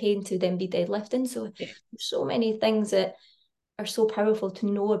aching pain to then be deadlifting. So there's so many things that are so powerful to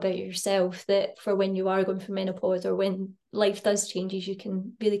know about yourself, that for when you are going through menopause, or when life does changes, you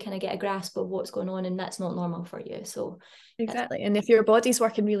can really kind of get a grasp of what's going on, and that's not normal for you. So exactly. And if your body's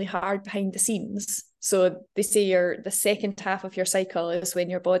working really hard behind the scenes, So they say the second half of your cycle is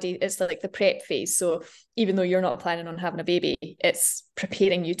when your body, it's like the prep phase. So even though you're not planning on having a baby, it's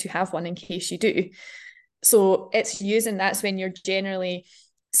preparing you to have one in case you do. So that's when you're generally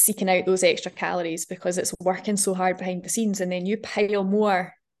seeking out those extra calories because it's working so hard behind the scenes. And then you pile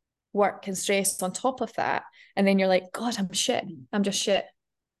more work and stress on top of that. And then you're like, God, I'm shit. I'm just shit.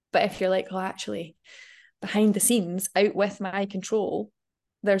 But if you're like, oh, actually, behind the scenes, out with my control,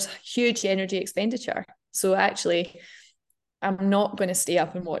 there's huge energy expenditure. So actually, I'm not going to stay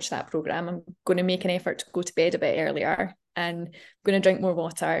up and watch that program. I'm going to make an effort to go to bed a bit earlier, and I'm going to drink more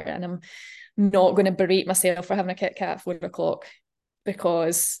water, and I'm not going to berate myself for having a Kit Kat at 4 o'clock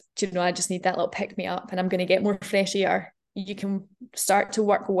because, I just need that little pick me up, and I'm going to get more fresh air. You can start to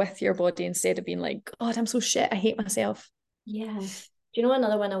work with your body instead of being like, God, I'm so shit, I hate myself. Yeah. Do you know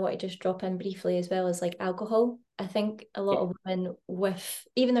another one I want to just drop in briefly as well is like alcohol? I think a lot of women with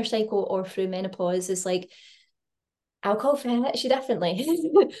even their cycle or through menopause is like alcohol affects you differently.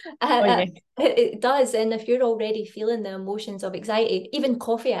 It does. And if you're already feeling the emotions of anxiety, even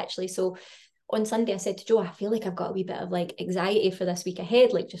coffee actually. So on Sunday I said to Joe, I feel like I've got a wee bit of like anxiety for this week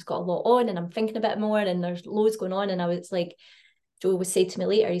ahead, like just got a lot on and I'm thinking a bit more and there's loads going on. And I was like, Joe would say to me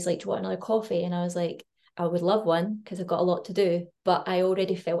later, he's like, do you want another coffee? And I was like, I would love one because I've got a lot to do, but I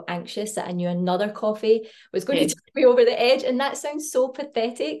already felt anxious that I knew another coffee was going to take me over the edge. And that sounds so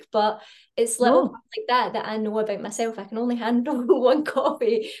pathetic, but it's little things like that I know about myself. I can only handle one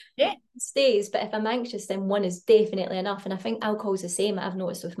coffee. Yeah. Stays, but if I'm anxious, then one is definitely enough. And I think alcohol's the same. I've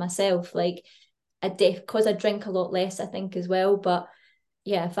noticed with myself, like because I drink a lot less, I think as well. But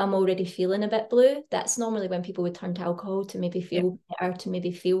yeah, if I'm already feeling a bit blue, that's normally when people would turn to alcohol to maybe feel better, to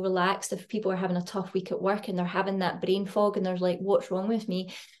maybe feel relaxed. If people are having a tough week at work and they're having that brain fog and they're like, what's wrong with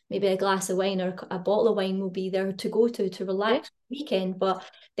me? Maybe a glass of wine or a bottle of wine will be there to go to relax the weekend. But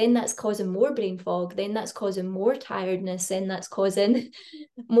then that's causing more brain fog. Then that's causing more tiredness. Then that's causing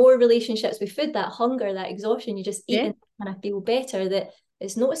more relationships with food, that hunger, that exhaustion. You just eat and kind of feel better. That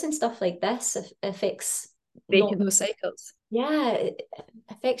it's noticing stuff like this affects breaking those cycles. Yeah, it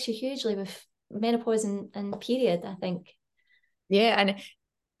affects you hugely with menopause and period, I think. Yeah, and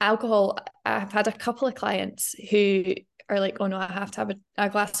alcohol, I've had a couple of clients who are like, oh no, I have to have a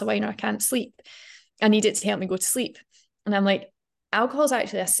glass of wine or I can't sleep. I need it to help me go to sleep. And I'm like, alcohol is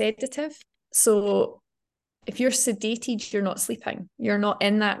actually a sedative. So if you're sedated, you're not sleeping. You're not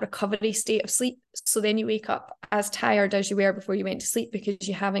in that recovery state of sleep. So then you wake up as tired as you were before you went to sleep because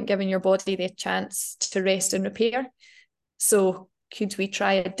you haven't given your body the chance to rest and repair. So could we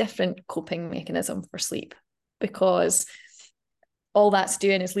try a different coping mechanism for sleep? Because all that's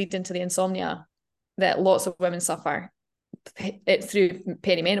doing is leading to the insomnia that lots of women suffer through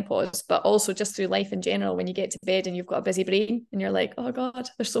perimenopause, but also just through life in general. When you get to bed and you've got a busy brain and you're like, oh God,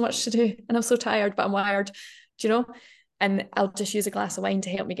 there's so much to do and I'm so tired, but I'm wired, and I'll just use a glass of wine to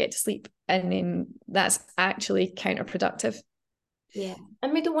help me get to sleep. And then that's actually counterproductive. Yeah.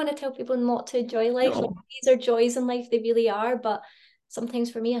 And we don't want to tell people not to enjoy life. No. Like, these are joys in life, they really are. But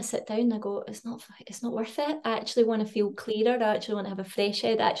sometimes for me, I sit down and I go, it's not worth it. I actually want to feel clearer. I actually want to have a fresh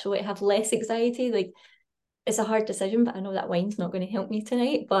head. I actually want to have less anxiety. Like, it's a hard decision, but I know that wine's not going to help me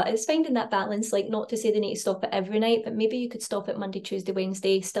tonight. But it's finding that balance, like not to say they need to stop it every night, but maybe you could stop it Monday, Tuesday,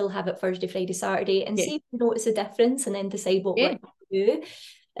 Wednesday, still have it Thursday, Friday, Saturday, and see if you notice a difference and then decide what works for you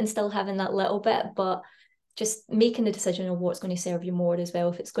and still having that little bit. But just making the decision of what's going to serve you more as well.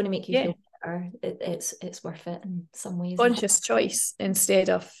 If it's going to make you feel better, it's worth it in some ways. Conscious choice instead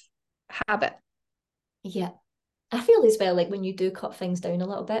of habit. Yeah. I feel as well, like when you do cut things down a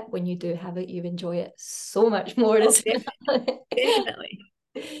little bit, when you do have it, you enjoy it so much more. Definitely.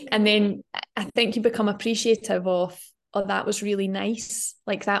 And then I think you become appreciative of, oh, that was really nice.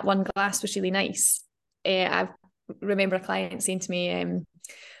 Like that one glass was really nice. I remember a client saying to me,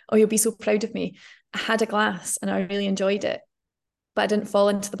 oh, you'll be so proud of me. I had a glass and I really enjoyed it, but I didn't fall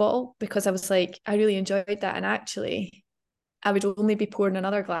into the bottle because I was like, I really enjoyed that. And actually, I would only be pouring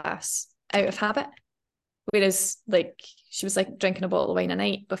another glass out of habit. Whereas like she was like drinking a bottle of wine a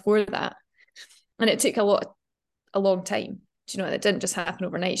night before that. And it took a long time. It didn't just happen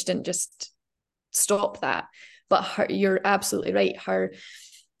overnight. She didn't just stop that. But you're absolutely right. Her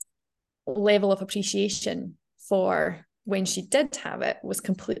level of appreciation for when she did have it was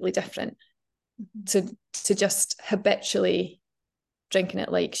completely different to just habitually drinking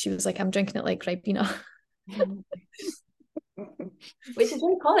it. Like she was like, I'm drinking it like Ribena. Which is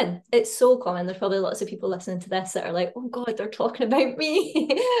very common. It's so common. There's probably lots of people listening to this that are like, oh God, they're talking about me.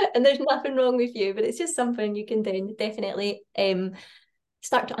 And there's nothing wrong with you, but it's just something you can definitely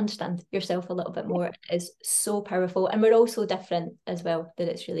start to understand yourself a little bit more is so powerful. And we're all so different as well, that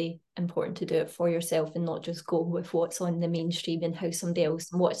it's really important to do it for yourself and not just go with what's on the mainstream and how somebody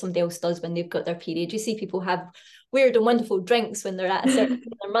else and what somebody else does when they've got their period. You see people have weird and wonderful drinks when they're at a certain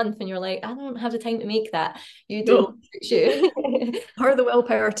month, and you're like, I don't have the time to make that. You do. Or the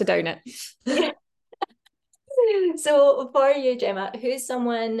willpower to down it. Yeah. So for you, Gemma, who's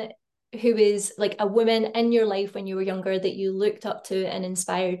someone who is like a woman in your life when you were younger that you looked up to and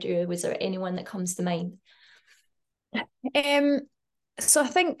inspired you? Was there anyone that comes to mind? So I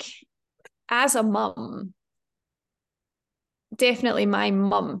think as a mum, definitely my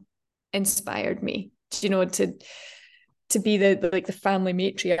mum inspired me, you know, to be the like the family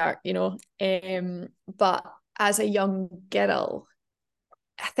matriarch, you know. But as a young girl,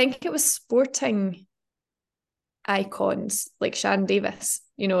 I think it was sporting icons like Shan Davis,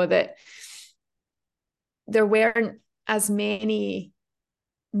 you know, that there weren't as many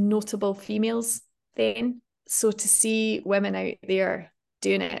notable females then. So to see women out there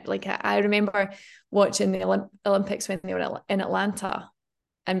doing it, like I remember watching the Olympics when they were in Atlanta,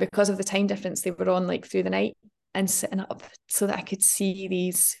 and because of the time difference, they were on like through the night, and sitting up so that I could see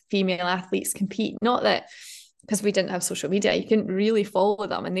these female athletes compete. Not that, because we didn't have social media, you couldn't really follow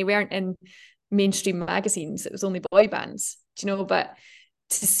them, and they weren't in mainstream magazines. It was only boy bands, you know, but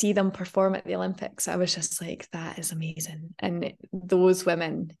to see them perform at the Olympics, I was just like, that is amazing. And those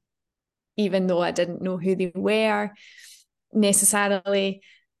women, even though I didn't know who they were necessarily,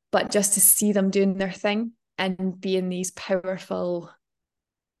 but just to see them doing their thing and being these powerful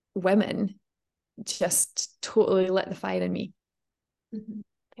women just totally lit the fire in me.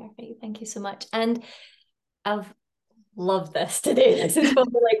 Perfect. Thank you so much. And I've loved this today. This is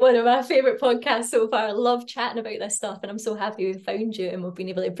probably like one of my favorite podcasts so far. I love chatting about this stuff, and I'm so happy we found you and we've been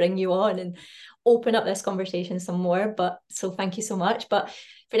able to bring you on and open up this conversation some more. But so thank you so much. But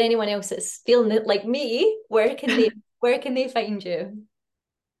for anyone else that's feeling it like me, where can they find you?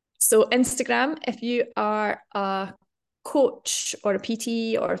 So Instagram, if you are a coach or a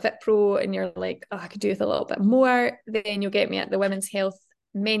PT or a fit pro and you're like, oh, I could do with a little bit more, then you'll get me at the Women's Health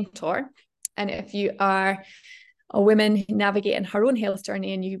Mentor. And if you are a woman navigating her own health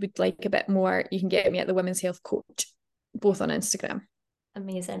journey and you would like a bit more, you can get me at the Women's Health Coach, both on Instagram.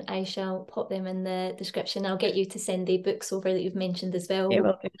 Amazing. I shall pop them in the description. I'll get you to send the books over that you've mentioned as well.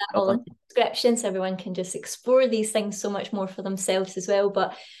 Yeah, all in the description so everyone can just explore these things so much more for themselves as well.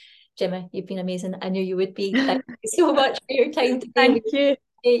 But Gemma, you've been amazing. I knew you would be. Thank you so much for your time today. Thank you.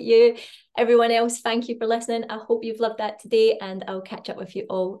 You. Everyone else, thank you for listening. I hope you've loved that today, and I'll catch up with you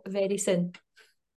all very soon.